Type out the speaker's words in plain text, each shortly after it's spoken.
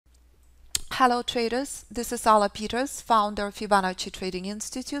Hello traders, this is Alla Peters, founder of Fibonacci Trading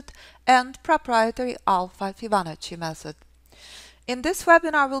Institute and proprietary Alpha Fibonacci method. In this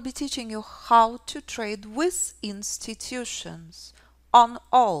webinar, we'll be teaching you how to trade with institutions on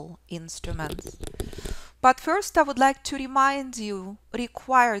all instruments. But first, I would like to remind you,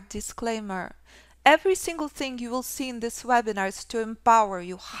 required disclaimer. Every single thing you will see in this webinar is to empower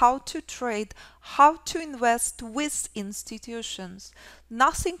you how to trade, how to invest with institutions.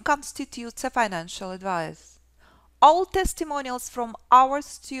 Nothing constitutes a financial advice. All testimonials from our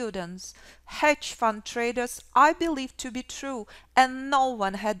students, hedge fund traders, I believe to be true, and no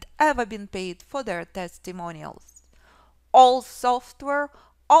one had ever been paid for their testimonials. All software,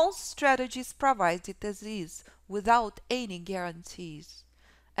 all strategies provided as is, without any guarantees.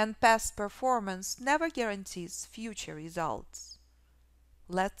 And past performance never guarantees future results.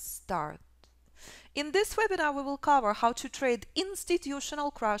 Let's start. In this webinar, we will cover how to trade institutional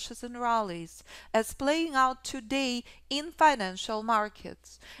crashes and rallies as playing out today in financial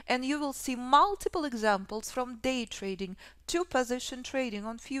markets. And you will see multiple examples from day trading to position trading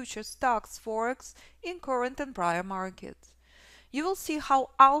on future stocks, Forex, in current and prior markets. You will see how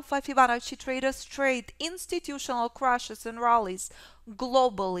Alpha Fibonacci traders trade institutional crashes and rallies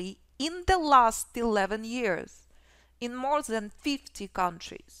globally in the last 11 years in more than 50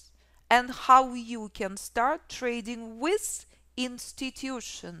 countries, and how you can start trading with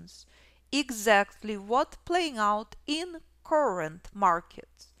institutions, exactly what playing out in current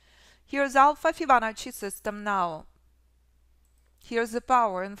markets. Here's Alpha Fibonacci system now. Here's the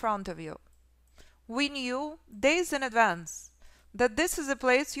power in front of you. We knew days in advance that this is a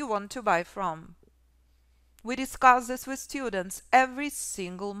place you want to buy from. We discuss this with students every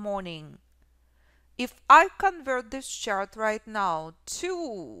single morning. If I convert this chart right now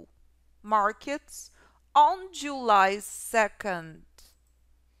to markets on July 2nd,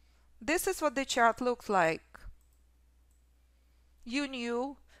 this is what the chart looks like. You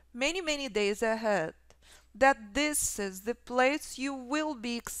knew many days ahead that this is the place you will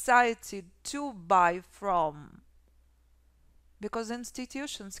be excited to buy from. Because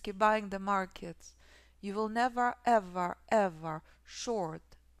institutions keep buying the markets, you will never ever short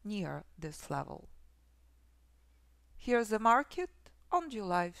near this level. Here's the market on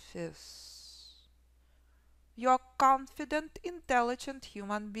July 5th. You're a confident, intelligent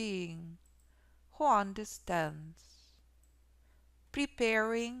human being who understands.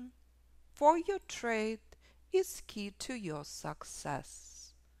 Preparing for your trade is key to your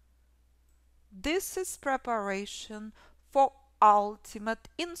success. This is preparation for ultimate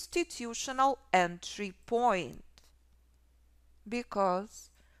institutional entry point,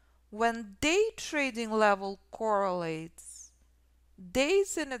 because when day trading level correlates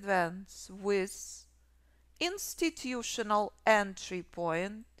days in advance with institutional entry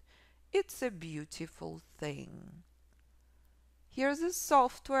point, it's a beautiful thing. Here's the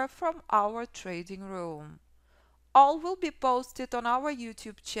software from our trading room. All will be posted on our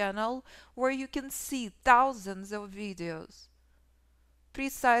YouTube channel, where you can see thousands of videos.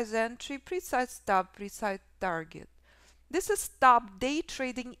 Precise entry, precise stop, precise target. This is top day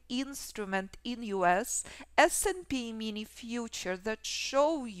trading instrument in US S&P mini future that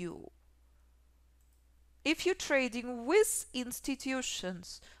show you if you're trading with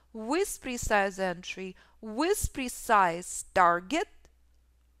institutions, with precise entry, with precise target,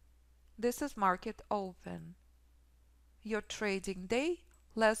 this is market open. Your trading day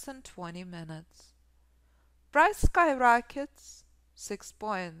less than 20 minutes. Price skyrockets 6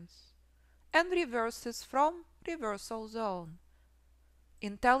 points and reverses from reversal zone.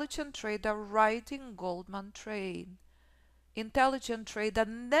 Intelligent trader riding Goldman train. Intelligent trader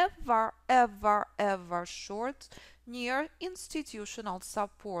never ever shorts near institutional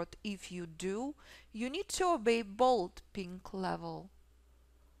support. If you do, you need to obey bold pink level.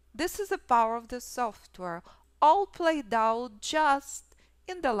 This is the power of the software, all played out just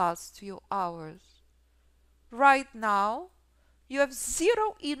in the last few hours. Right now, you have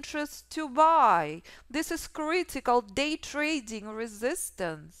zero interest to buy. This is critical day trading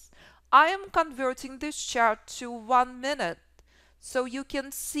resistance. I am converting this chart to 1 minute so you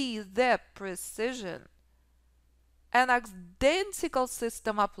can see the precision. An identical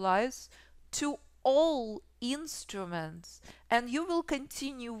system applies to all instruments, and you will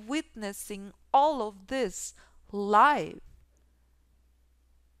continue witnessing all of this live.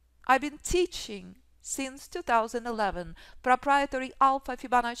 I've been teaching since 2011. Proprietary Alpha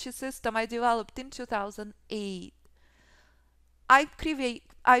Fibonacci system I developed in 2008. I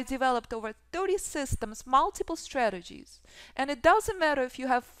I developed over 30 systems, multiple strategies. And it doesn't matter if you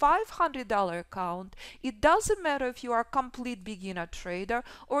have $500 account, it doesn't matter if you are a complete beginner trader,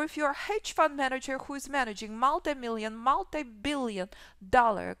 or if you're a hedge fund manager who is managing multi-million, multi-billion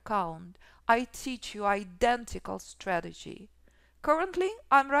dollar account. I teach you identical strategy. Currently,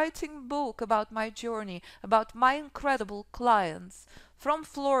 I'm writing a book about my journey, about my incredible clients from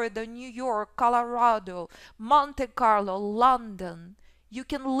Florida, New York, Colorado, Monte Carlo, London. You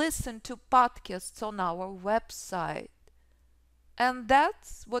can listen to podcasts on our website. And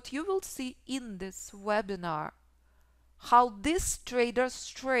that's what you will see in this webinar. How these traders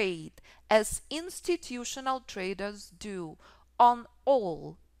trade as institutional traders do on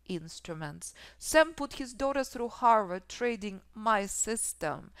all instruments. Sam put his daughter through Harvard trading my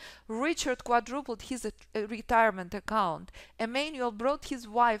system. Richard quadrupled his retirement account. Emmanuel brought his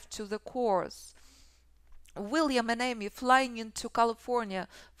wife to the course. William and Amy flying into California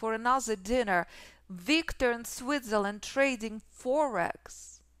for another dinner. Victor in Switzerland trading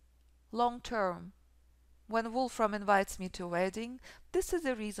Forex. Long term. When Wolfram invites me to a wedding, this is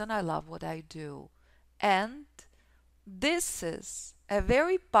the reason I love what I do. And this is a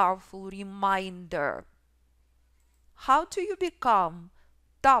very powerful reminder. How do you become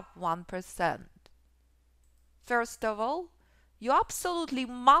top 1%? First of all, you absolutely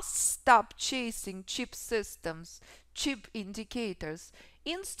must stop chasing cheap systems, cheap indicators.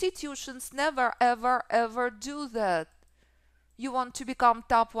 Institutions never ever do that. You want to become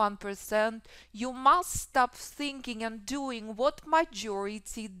top 1%, you must stop thinking and doing what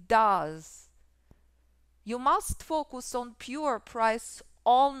majority does. You must focus on pure price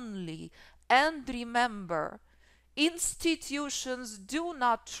only. And remember, institutions do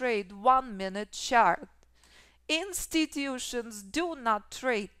not trade 1-minute chart. Institutions do not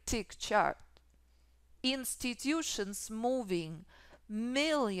trade tick chart. Institutions moving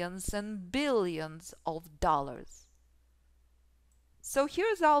millions and billions of dollars. So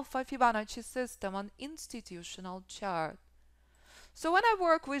here's Alpha Fibonacci system on institutional chart. So when I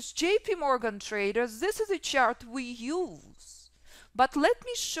work with JP Morgan traders, this is a chart we use. But let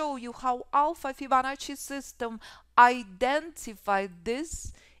me show you how Alpha Fibonacci system identified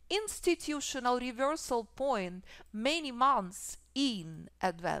this institutional reversal point many months in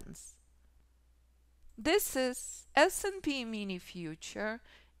advance. This is S&P mini future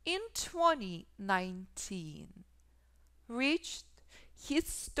in 2019. Reached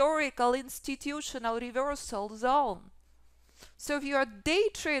historical institutional reversal zone. So if you are a day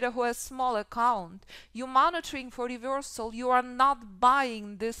trader who has small account, you're monitoring for reversal, you are not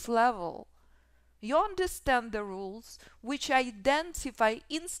buying this level. You understand the rules which identify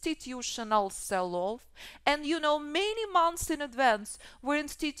institutional sell-off, and you know many months in advance where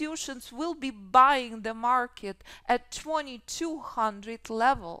institutions will be buying the market at 2200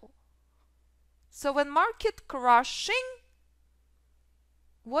 level. So when market crashing,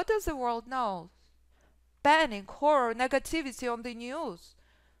 what does the world know? Panic, horror, negativity on the news.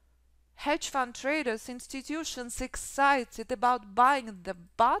 Hedge fund traders, institutions excited about buying the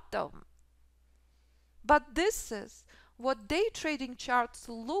bottom. But this is what day trading charts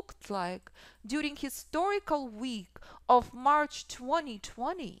looked like during historical week of March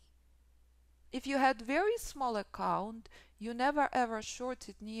 2020. If you had very small account, you never ever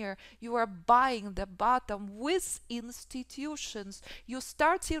shorted near, you are buying the bottom with institutions. You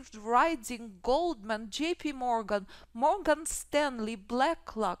started riding Goldman, JP Morgan, Morgan Stanley,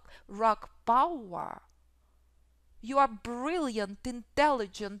 BlackRock, Power. You are brilliant,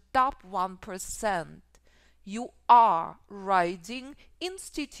 intelligent, top 1%. You are riding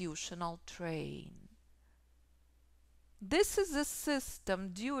institutional train. This is a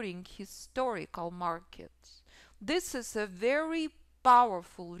system during historical markets. This is a very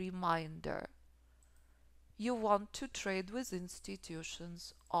powerful reminder. You want to trade with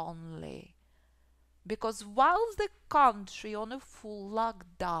institutions only. Because while the country on a full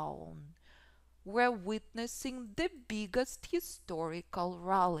lockdown, we're witnessing the biggest historical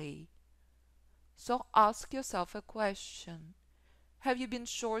rally. So ask yourself a question. Have you been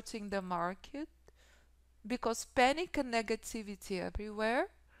shorting the market because panic and negativity everywhere?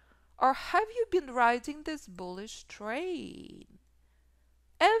 Or have you been riding this bullish train?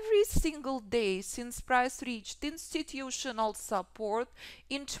 Every single day since price reached institutional support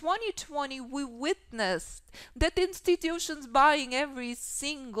in 2020, we witnessed that institutions buying every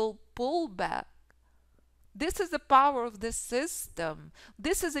single pullback. This is the power of the system.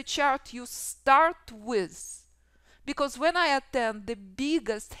 This is a chart you start with. Because when I attend the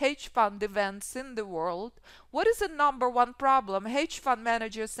biggest hedge fund events in the world, what is the number one problem hedge fund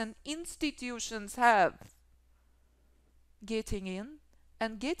managers and institutions have? Getting in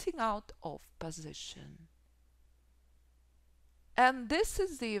and getting out of position. And this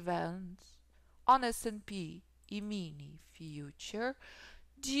is the event on S&P E-mini future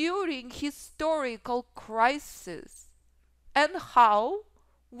during historical crisis, and how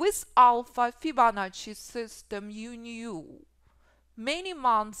with Alpha Fibonacci system you knew many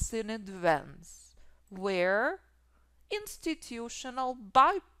months in advance where institutional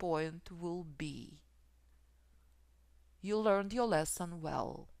buy point will be. You learned your lesson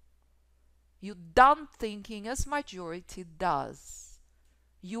well. You done thinking as majority does.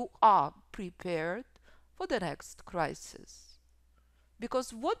 You are prepared for the next crisis.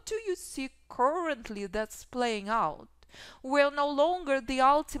 Because what do you see currently that's playing out? We're no longer the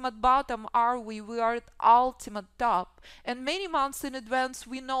ultimate bottom, are we? We are at ultimate top. And many months in advance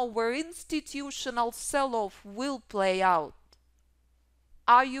we know where institutional sell-off will play out.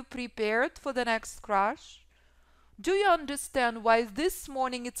 Are you prepared for the next crash? Do you understand why this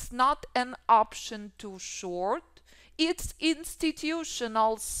morning it's not an option to short? It's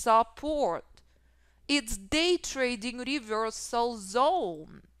institutional support. It's day trading reversal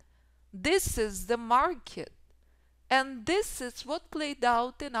zone. This is the market. And this is what played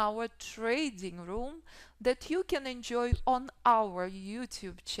out in our trading room that you can enjoy on our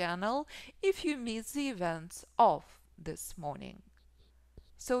YouTube channel if you miss the events of this morning.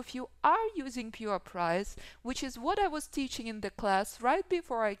 So if you are using pure price, which is what I was teaching in the class right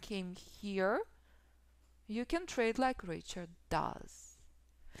before I came here, you can trade like Richard does.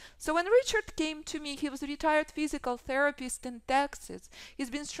 So when Richard came to me, he was a retired physical therapist in Texas. He's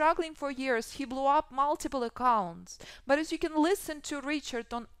been struggling for years. He blew up multiple accounts. But as you can listen to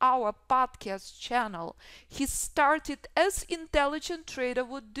Richard on our podcast channel, he started as intelligent trader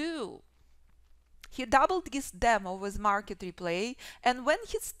would do. He doubled his demo with market replay, and when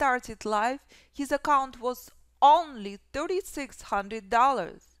he started live, his account was only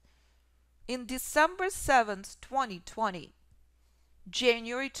 $3,600. In December 7th, 2020,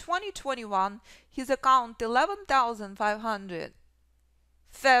 January 2021, his account 11,500.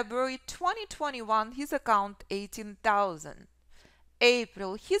 February 2021, his account 18,000.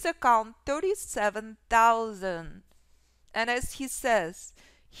 April, his account 37,000. And as he says,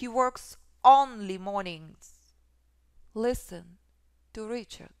 he works only mornings. Listen to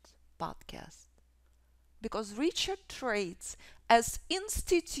Richard's podcast, because Richard trades as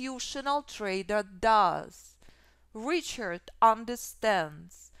institutional trader does. Richard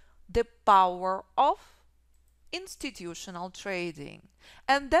understands the power of institutional trading,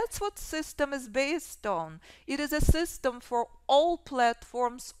 and that's what system is based on. It is a system for all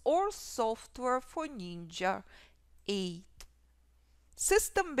platforms or software for Ninja 8.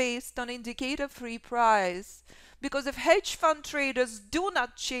 System based on indicator free price, because if hedge fund traders do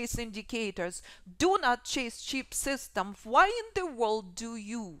not chase indicators, do not chase cheap systems, why in the world do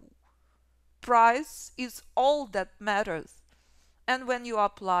you? Price is all that matters. And when you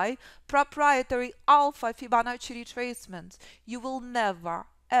apply proprietary Alpha Fibonacci retracements, you will never,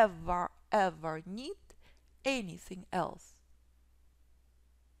 ever, ever need anything else.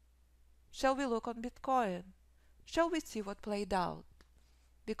 Shall we look on Bitcoin? Shall we see what played out?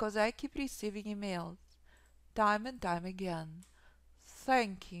 Because I keep receiving emails time and time again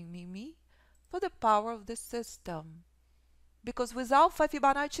thanking me for the power of the system. Because with Alpha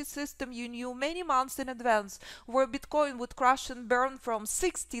Fibonacci system you knew many months in advance where Bitcoin would crash and burn from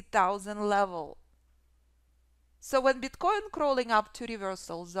 60,000 level. So when Bitcoin crawling up to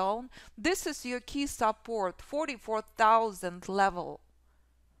reversal zone, this is your key support, 44,000 level.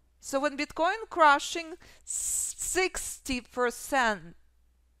 So when Bitcoin crashing 60%,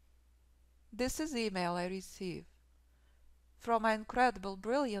 this is the email I receive from my incredible,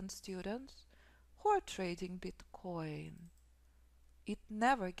 brilliant students who are trading Bitcoin. It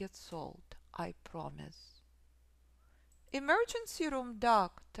never gets sold, I promise. Emergency room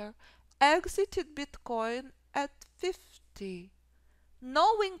doctor exited Bitcoin at 50,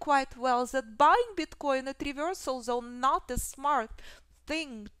 knowing quite well that buying Bitcoin at reversal zone not a smart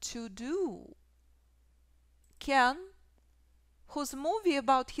thing to do. Ken, whose movie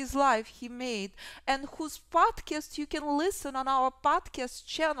about his life he made and whose podcast you can listen on our podcast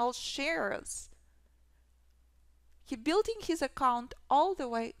channel, shares. He building his account all the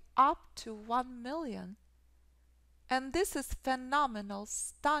way up to 1 million. And this is phenomenal,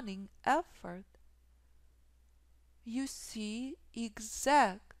 stunning effort. You see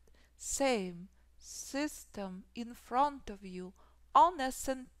exact same system in front of you on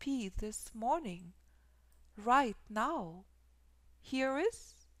S&P this morning, right now. Here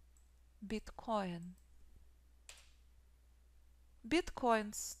is Bitcoin.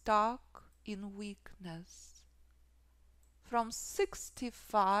 Bitcoin stock in weakness. from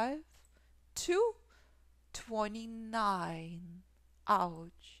 65 to 29.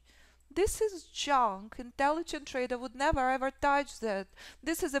 Ouch. This is junk. Intelligent trader would never ever touch that.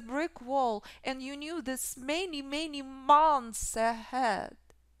 This is a brick wall, and you knew this many, many months ahead.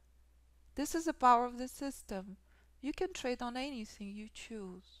 This is the power of the system. You can trade on anything you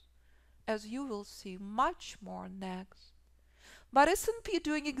choose, as you will see much more next. But S&P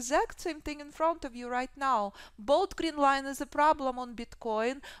doing exact same thing in front of you right now. Bold green line is a problem on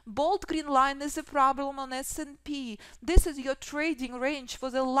Bitcoin. Bold green line is a problem on S&P. This is your trading range for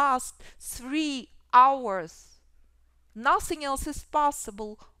the last 3 hours. Nothing else is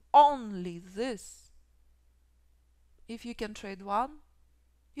possible, only this. If you can trade one,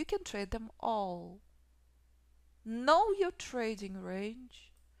 you can trade them all. Know your trading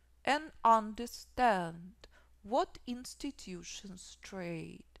range and understand what institutions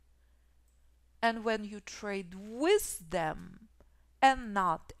trade. And when you trade with them and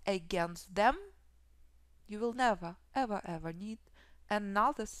not against them, you will never, ever, ever need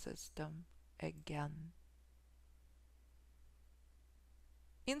another system again.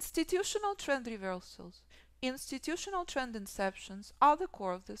 Institutional trend reversals, institutional trend inceptions are the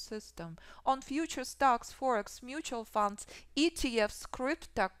core of the system. On future stocks, Forex, mutual funds, ETFs,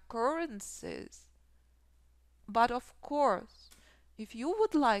 cryptocurrencies. But of course, if you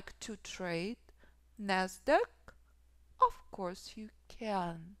would like to trade Nasdaq, of course you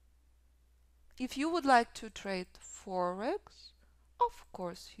can. If you would like to trade Forex, of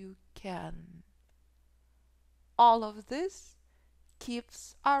course you can. All of this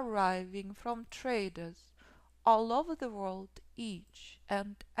keeps arriving from traders all over the world each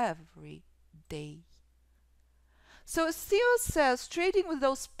and every day. So as Theo says, trading with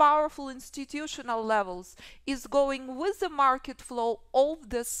those powerful institutional levels is going with the market flow of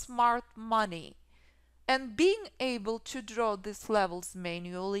the smart money. And being able to draw these levels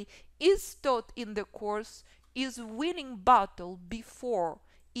manually is taught in the course is winning battle before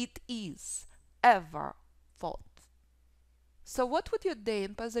it is ever fought. So what would your day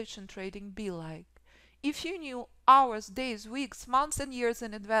in position trading be like if you knew hours, days, weeks, months and years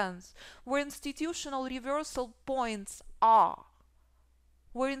in advance where institutional reversal points are,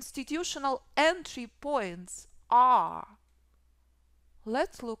 where institutional entry points are?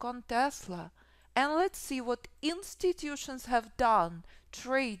 Let's look on Tesla and let's see what institutions have done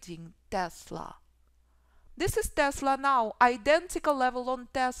trading Tesla. This is Tesla now, identical level on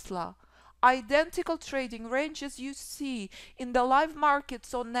Tesla. Identical trading ranges you see in the live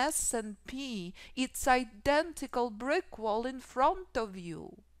markets on S&P. It's identical brick wall in front of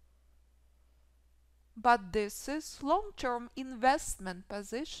you. But this is long-term investment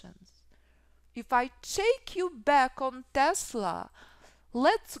positions. If I take you back on Tesla,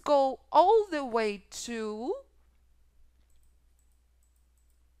 let's go all the way to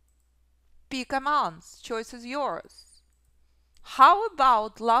pick a month. Choice is yours. How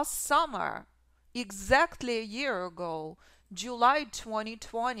about last summer, exactly a year ago, July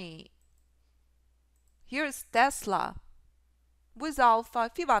 2020? Here's Tesla with Alpha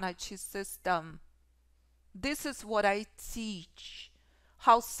Fibonacci System. This is what I teach,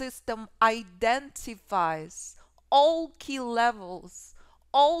 how system identifies all key levels,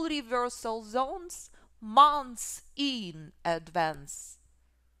 all reversal zones months in advance.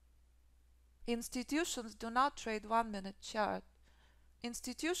 Institutions do not trade 1-minute chart.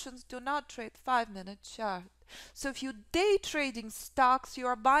 Institutions do not trade 5-minute chart. So if you day trading stocks, you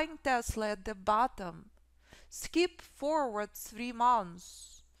are buying Tesla at the bottom. Skip forward 3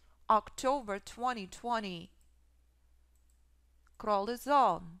 months. October 2020. Crawl is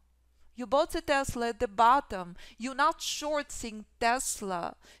on. You bought the Tesla at the bottom. You're not shorting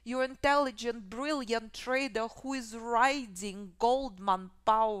Tesla. You're an intelligent, brilliant trader who is riding Goldman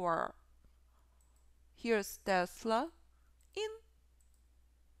power. Here's Tesla in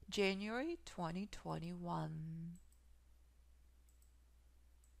January 2021.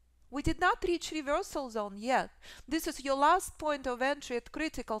 We did not reach reversal zone yet. This is your last point of entry at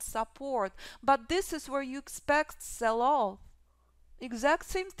critical support, but this is where you expect sell-off. Exact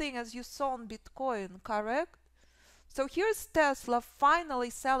same thing as you saw on Bitcoin, correct? So here's Tesla finally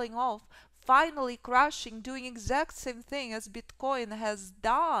selling off, finally crashing, doing exact same thing as Bitcoin has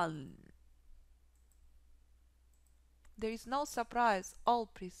done. There is no surprise, all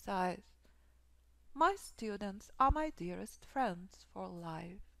precise. My students are my dearest friends for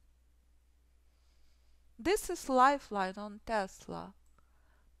life. This is Lifeline on Tesla.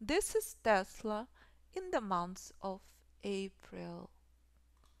 This is Tesla in the month of April.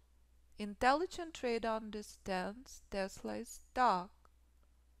 Intelligent trader understands Tesla is stock.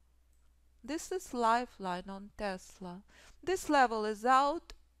 This is lifeline on Tesla. This level is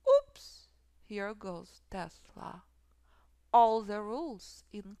out. Oops! Here goes Tesla. All the rules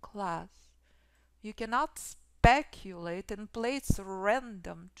in class. You cannot speculate and place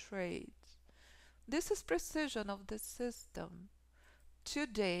random trades. This is precision of the system.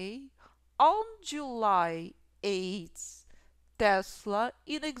 Today, on July 8th, Tesla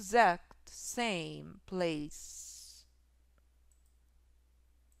in exact same place.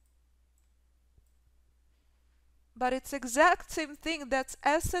 But it's exact same thing that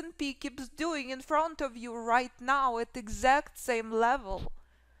S&P keeps doing in front of you right now at exact same level.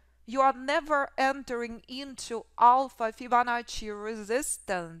 You are never entering into Alpha Fibonacci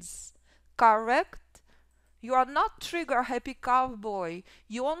resistance, correct? You are not trigger happy cowboy.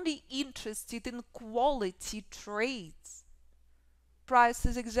 You're only interested in quality trades. Price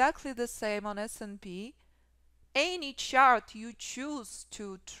is exactly the same on S&P. Any chart you choose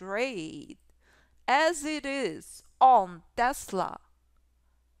to trade, as it is on Tesla.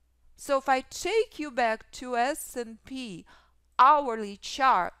 So if I take you back to S&P hourly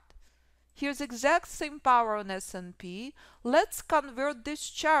chart, here's exact same power on S&P. Let's convert this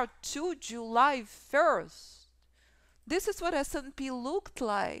chart to July 1st. This is what S&P looked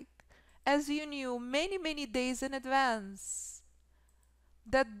like, as you knew many days in advance,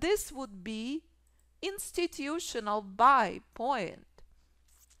 that this would be institutional buy point.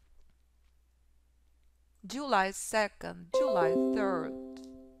 July 2nd, July 3rd.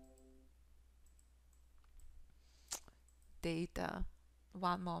 Data.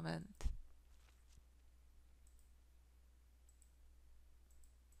 One moment.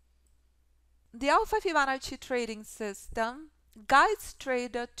 The Alpha Fibonacci Trading System guides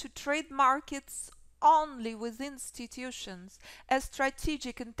trader to trade markets only with institutions, as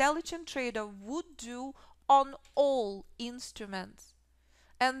strategic intelligent trader would do on all instruments.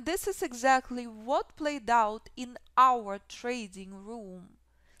 And this is exactly what played out in our trading room.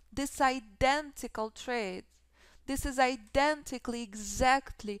 This identical trade. This is identically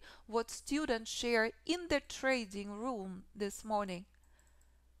exactly what students share in the trading room this morning.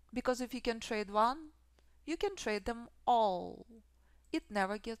 Because if you can trade one, you can trade them all. It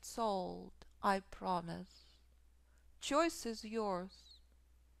never gets old, I promise. Choice is yours.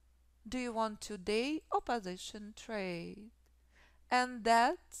 Do you want today or position trade? And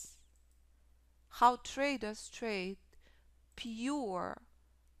that's how traders trade pure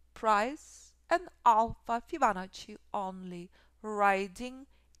price and Alpha Fibonacci only, riding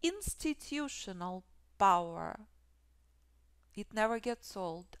institutional power. It never gets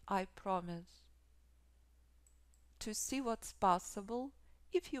old, I promise. To see what's possible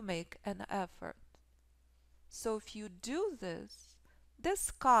if you make an effort. So if you do this, the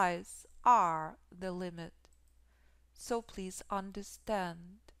skies are the limit. So please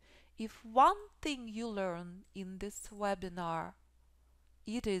understand, if one thing you learn in this webinar,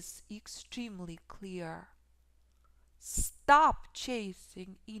 it is extremely clear. Stop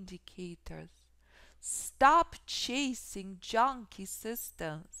chasing indicators. Stop chasing junky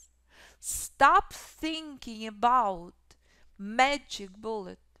systems. Stop thinking about magic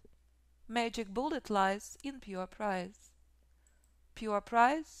bullet. Magic bullet lies in pure price. Pure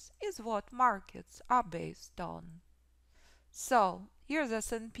price is what markets are based on. So here's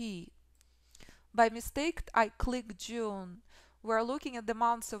S&P. By mistake, I clicked June. We're looking at the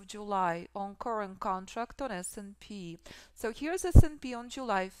months of July on current contract on S&P. So here's S&P on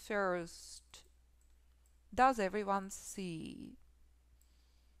July 1st. Does everyone see?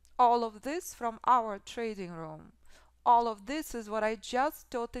 All of this from our trading room. All of this is what I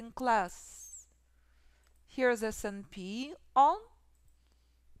just taught in class. Here's S&P on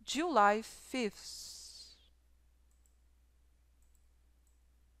July 5th.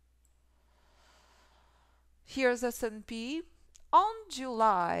 Here's S&P on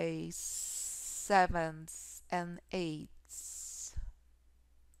July 7th and 8th.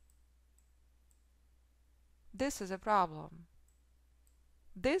 This is a problem.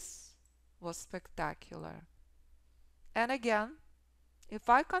 This was spectacular. And again, if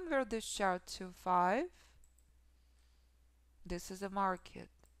I convert this chart to 5, this is a market.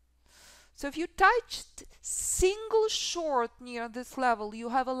 So if you touched single short near this level, you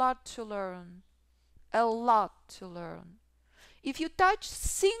have a lot to learn. A lot to learn. If you touch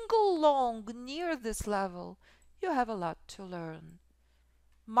single long near this level, you have a lot to learn.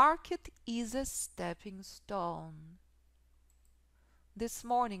 Market is a stepping stone. This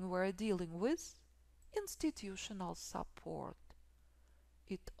morning we're dealing with institutional support.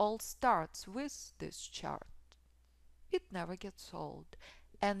 It all starts with this chart. It never gets old.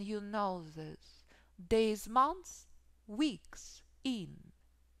 And you know this. Days, months, weeks in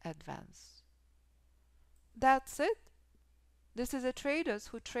advance. That's it. This is a traders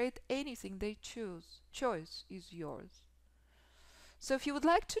who trade anything they choose. Choice is yours. So if you would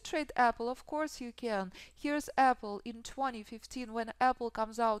like to trade Apple, of course you can. Here's Apple in 2015 when Apple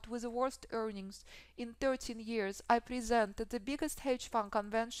comes out with the worst earnings in 13 years. I present at the biggest hedge fund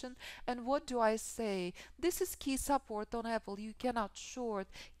convention, and what do I say? This is key support on Apple. You cannot short.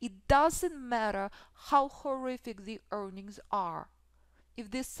 It doesn't matter how horrific the earnings are. If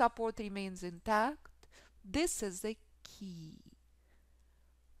this support remains intact, this is the key.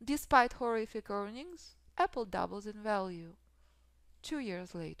 Despite horrific earnings, Apple doubles in value. 2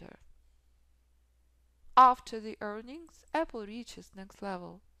 years later. After the earnings, Apple reaches next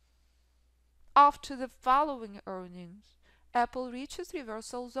level. After the following earnings, Apple reaches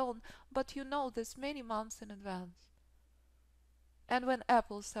reversal zone, but you know this many months in advance. And when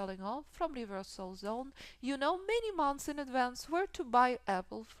Apple's selling off from reversal zone, you know many months in advance where to buy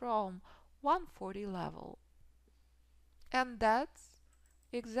Apple from, 140 level. And that's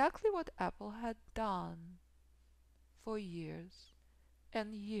exactly what Apple had done for years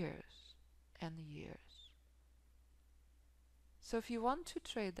and years and years. So if you want to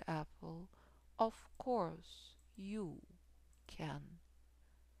trade Apple, of course you can.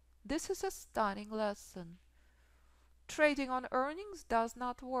 This is a stunning lesson. Trading on earnings does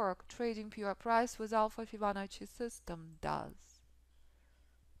not work. Trading pure price with Alpha Fibonacci system does.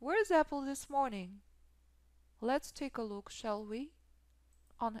 Where's Apple this morning? Let's take a look, shall we?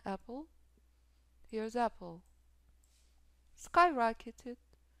 On Apple. Here's Apple. Skyrocketed,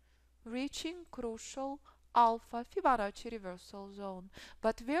 reaching crucial Alpha Fibonacci reversal zone.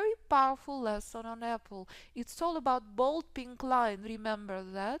 But very powerful lesson on Apple. It's all about bold pink line. Remember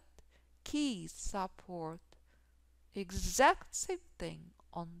that? Key support. Exact same thing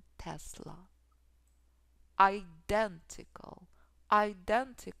on Tesla. Identical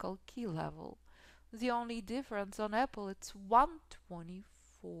key level. The only difference on Apple, it's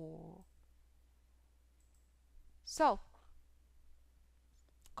 124. So,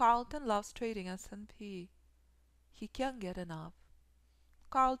 Carlton loves trading S&P. He can't get enough.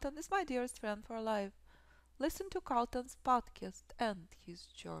 Carlton is my dearest friend for life. Listen to Carlton's podcast and his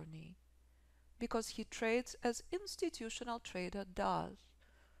journey. Because he trades as institutional trader does.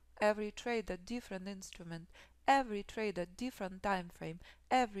 Every trade a different instrument, every trade a different time frame,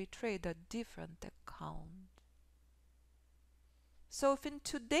 every trade a different account. So if in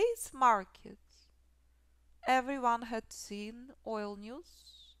today's markets everyone had seen oil news,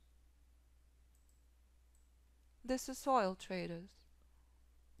 this is oil traders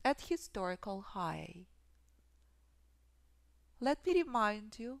at historical high. Let me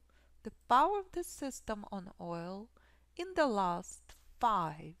remind you the power of the system on oil in the last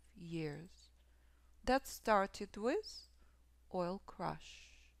 5 years. That started with oil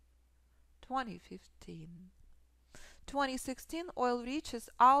crash, 2015. 2016 oil reaches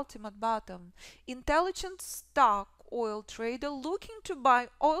ultimate bottom. Intelligent stock oil trader looking to buy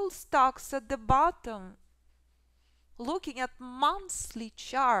oil stocks at the bottom. Looking at monthly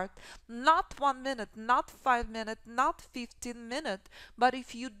chart, not 1 minute, not 5 minute, not 15 minute, but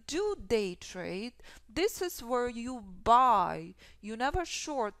if you do day trade, this is where you buy. You never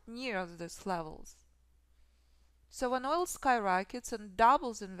short near these levels. So when oil skyrockets and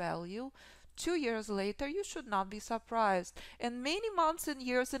doubles in value, 2 years later you should not be surprised. And many months and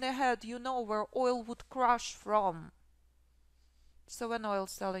years in ahead you know where oil would crash from. So when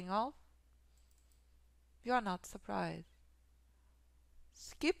oil's selling off, you are not surprised.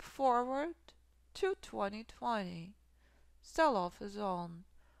 Skip forward to 2020. Sell-off is on.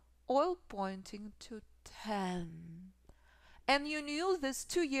 Oil pointing to 10. And you knew this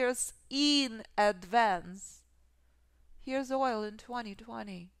 2 years in advance. Here's oil in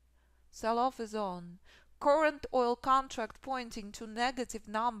 2020. Sell-off is on. Current oil contract pointing to negative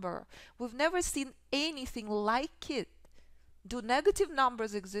number. We've never seen anything like it. Do negative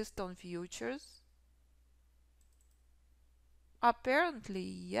numbers exist on futures? Apparently,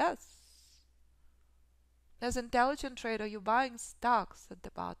 yes. As intelligent trader, you're buying stocks at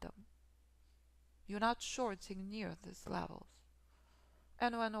the bottom. You're not shorting near these levels.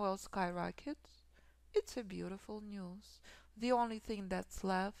 And when oil skyrockets, it's a beautiful news. The only thing that's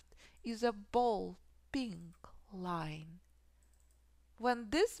left is a bold pink line. When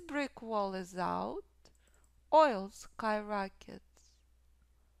this brick wall is out, oil skyrockets.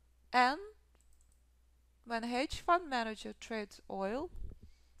 And when hedge fund manager trades oil,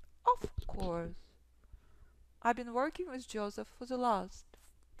 of course. I've been working with Joseph for the last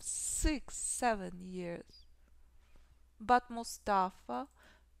 6-7 years. But Mustafa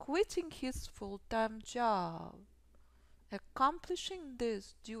quitting his full-time job accomplishing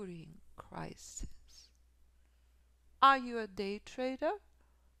this during crisis. Are you a day trader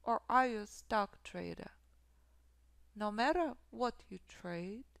or are you a stock trader? No matter what you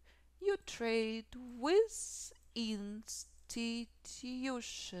trade with institutions.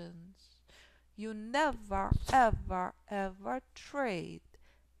 You never, ever, ever trade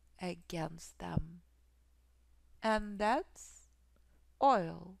against them. And that's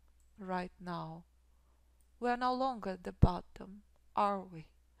oil right now. We're no longer at the bottom, are we?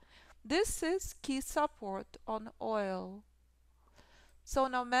 This is key support on oil. So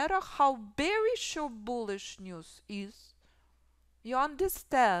no matter how bearish or bullish news is, you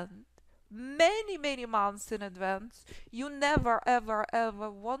understand many months in advance, you never ever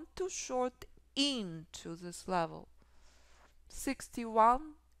ever want to short into this level.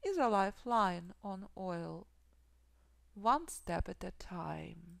 61 is a lifeline on oil. One step at a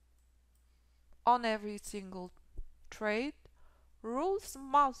time. On every single trade, rules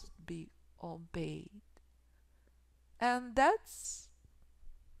must be obeyed. And that's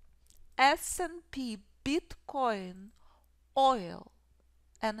S&P, Bitcoin, oil,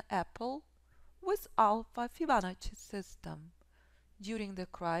 and Apple with Alpha Fibonacci System during the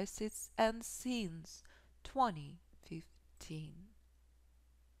crisis and since 2015.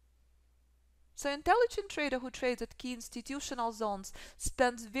 So intelligent trader who trades at key institutional zones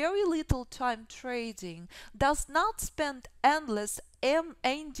spends very little time trading, does not spend endless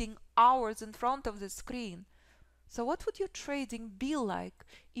ending hours in front of the screen. So what would your trading be like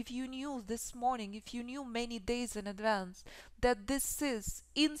if you knew this morning, if you knew many days in advance that this is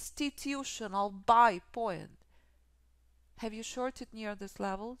institutional buy point? Have you shorted near these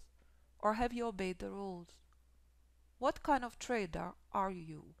levels or have you obeyed the rules? What kind of trader are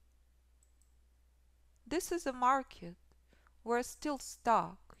you? This is a market. We're still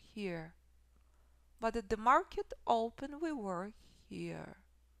stuck here. But at the market open we were here.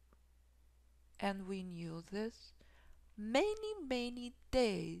 And we knew this many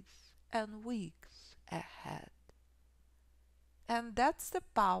days and weeks ahead. And that's the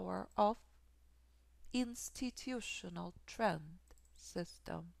power of institutional trend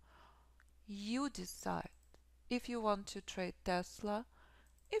system. You decide if you want to trade Tesla,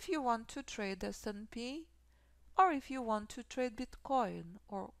 if you want to trade S&P, or if you want to trade Bitcoin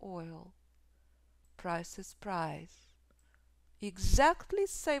or oil. Price is price. Exactly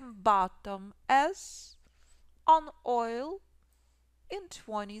same bottom as on oil in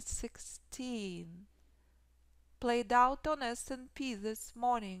 2016. Played out on S&P this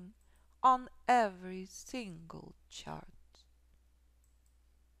morning on every single chart.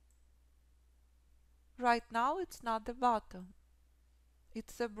 Right now it's not the bottom.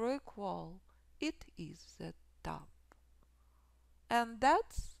 It's a brick wall. It is the top. And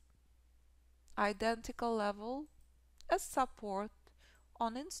that's identical level as support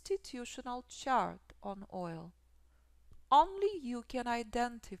on institutional chart on oil. Only you can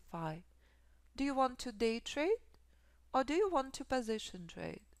identify. Do you want to day trade or do you want to position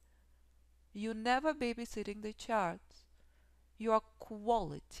trade? You never babysitting the charts. You are a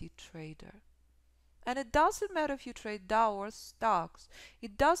quality trader. And it doesn't matter if you trade Dow or stocks.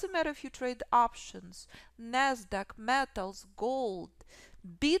 It doesn't matter if you trade options, Nasdaq, metals, gold,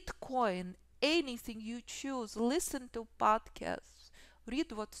 Bitcoin, anything you choose. Listen to podcasts.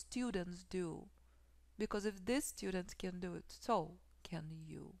 Read what students do. Because if these students can do it, so can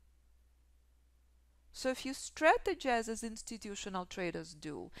you. So if you strategize as institutional traders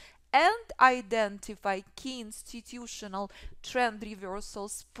do and identify key institutional trend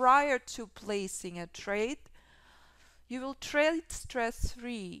reversals prior to placing a trade, you will trade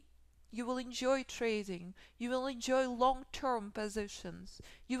stress-free. You will enjoy trading. You will enjoy long-term positions.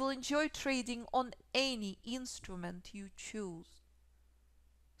 You will enjoy trading on any instrument you choose.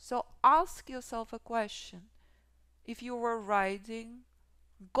 So ask yourself a question. If you were riding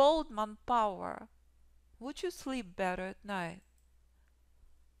Goldman Power, would you sleep better at night?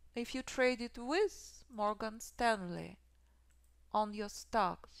 If you traded with Morgan Stanley on your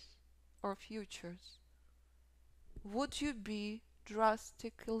stocks or futures, would you be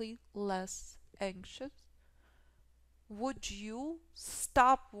drastically less anxious? Would you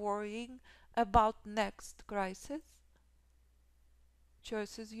stop worrying about next crisis?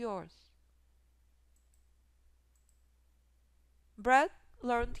 Choice is yours. Brad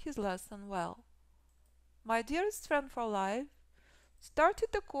learned his lesson well. My dearest friend for life started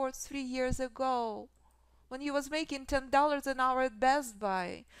the course 3 years ago when he was making $10 an hour at Best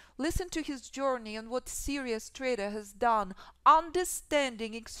Buy. Listen to his journey and what serious trader has done,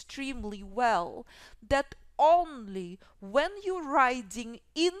 understanding extremely well that only when you're riding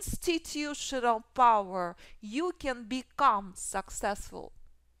institutional power you can become successful.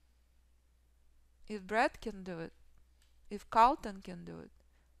 If Brad can do it, if Carlton can do it,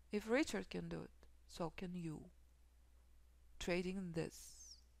 if Richard can do it, so can you. Trading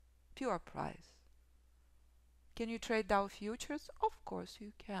this pure price. Can you trade Dow futures? Of course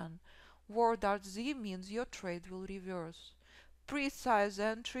you can. Ward.Z means your trade will reverse. Precise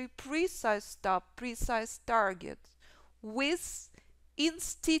entry, precise stop, precise target with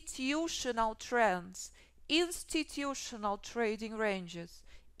institutional trends, institutional trading ranges,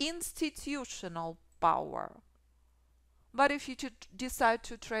 institutional power. But if you decide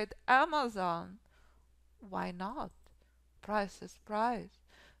to trade Amazon, why not? Price is price.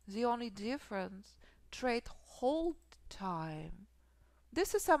 The only difference, trade hold time.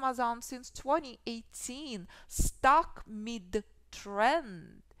 This is Amazon since 2018, stock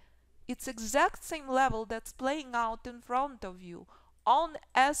mid-trend. It's exact same level that's playing out in front of you on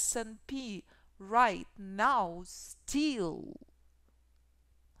S&P right now still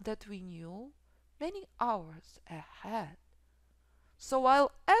that we knew many hours ahead. So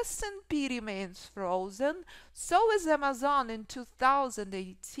while S&P remains frozen, so is Amazon in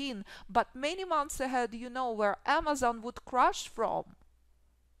 2018, but many months ahead you know where Amazon would crash from.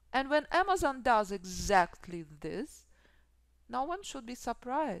 And when Amazon does exactly this, no one should be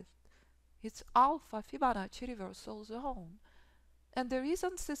surprised. It's Alpha Fibonacci reversal zone. And the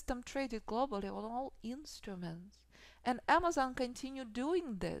reason system traded globally on all instruments. And Amazon continued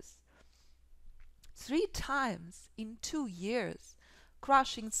doing this 3 times in 2 years,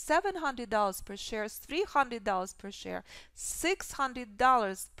 crushing $700 per share, $300 per share,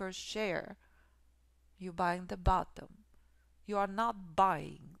 $600 per share. You're buying the bottom. You are not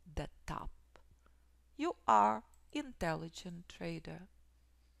buying the top. You are intelligent trader.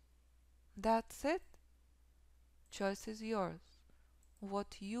 That's it. Choice is yours.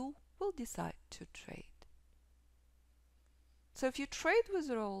 What you will decide to trade. So if you trade with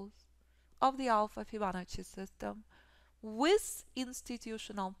rules of the Alpha Fibonacci system, with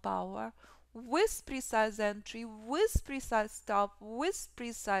institutional power, with precise entry, with precise stop, with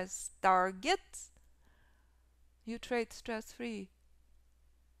precise targets, you trade stress-free.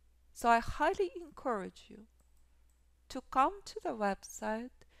 So I highly encourage you to come to the website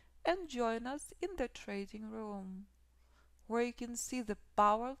and join us in the trading room, where you can see the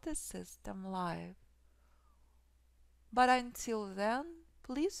power of the system live. But until then,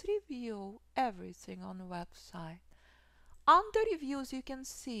 please review everything on the website. Under reviews you can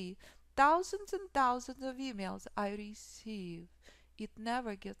see thousands and thousands of emails I receive. It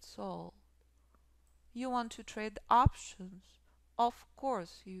never gets old. You want to trade options? Of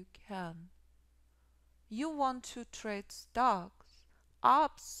course you can. You want to trade stocks?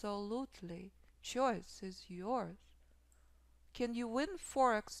 Absolutely. Choice is yours. Can you win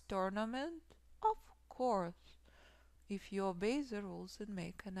Forex tournament? Of course, if you obey the rules and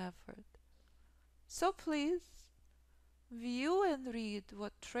make an effort. So please, view and read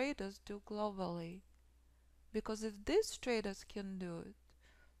what traders do globally. Because if these traders can do it,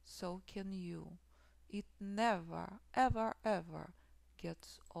 so can you. It never, ever, ever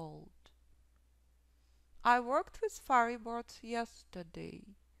gets old. I worked with Firebird yesterday.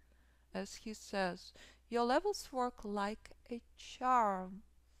 As he says, your levels work like a charm.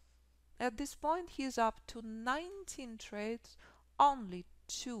 At this point he is up to 19 trades, only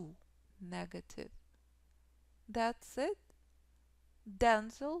 2 negative. That's it.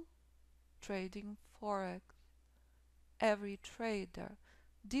 Denzel trading Forex. Every trader,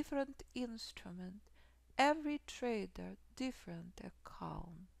 different instrument. Every trader, different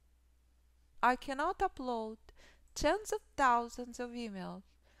account. I cannot upload tens of thousands of emails,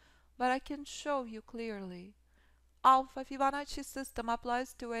 but I can show you clearly. Alpha Fibonacci system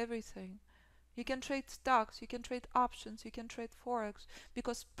applies to everything. You can trade stocks, you can trade options, you can trade Forex,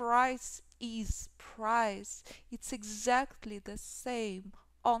 because price is price. It's exactly the same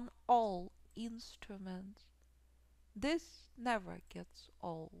on all instruments. This never gets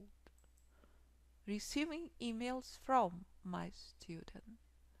old. Receiving emails from my students.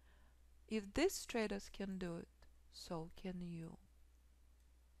 If these traders can do it, so can you.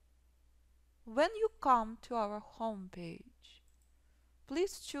 When you come to our homepage,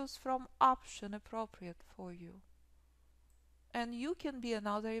 please choose from option appropriate for you. And you can be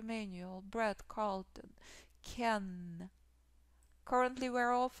another Emmanuel, Brett, Carlton, Ken. Currently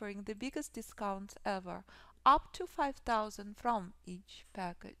we're offering the biggest discounts ever, up to 5,000 from each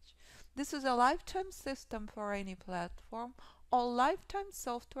package. This is a lifetime system for any platform, or lifetime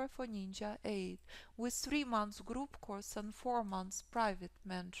software for Ninja 8, with 3 months group course and 4 months private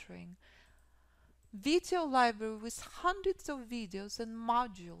mentoring. Video library with hundreds of videos and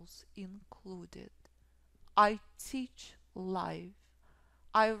modules included. I teach live.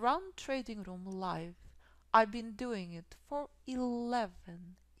 I run trading room live. I've been doing it for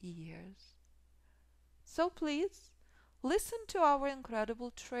 11 years. So please, listen to our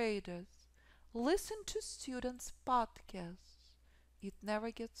incredible traders. Listen to students' podcasts. It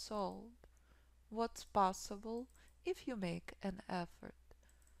never gets old. What's possible if you make an effort?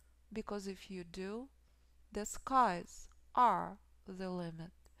 Because if you do, the skies are the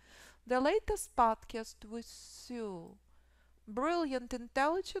limit. The latest podcast with Sue, brilliant,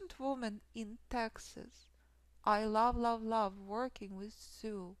 intelligent woman in Texas. I love working with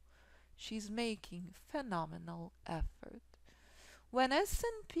Sue. She's making phenomenal effort. When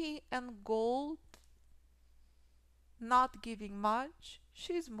S&P and gold not giving much,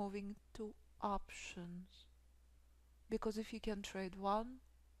 she's moving to options. Because if you can trade one,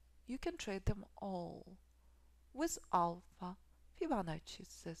 you can trade them all with Alpha Fibonacci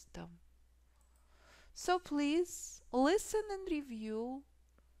System. So please listen and review,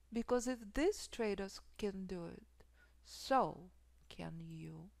 because if these traders can do it, so can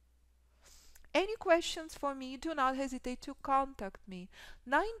you. Any questions for me, do not hesitate to contact me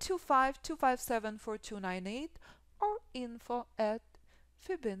 925-257-4298 or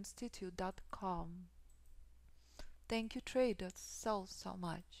info@fibinstitute.com. Thank you traders so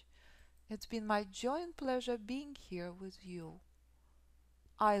much. It's been my joy and pleasure being here with you.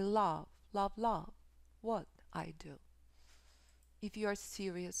 I love what I do. If you are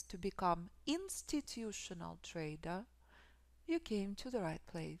serious to become institutional trader, you came to the right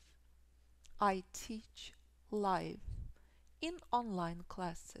place. I teach live in online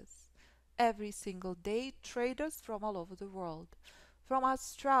classes. Every single day, traders from all over the world, from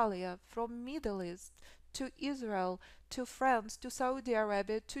Australia, from Middle East, to Israel, to France, to Saudi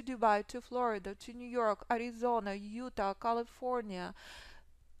Arabia, to Dubai, to Florida, to New York, Arizona, Utah, California,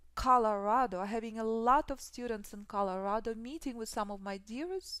 Colorado. Having a lot of students in Colorado, meeting with some of my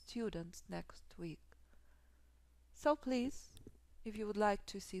dearest students next week. So please, if you would like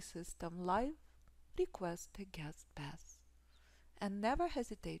to see system live, request a guest pass. And never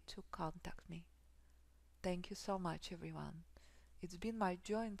hesitate to contact me. Thank you so much, everyone. It's been my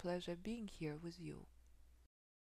joy and pleasure being here with you.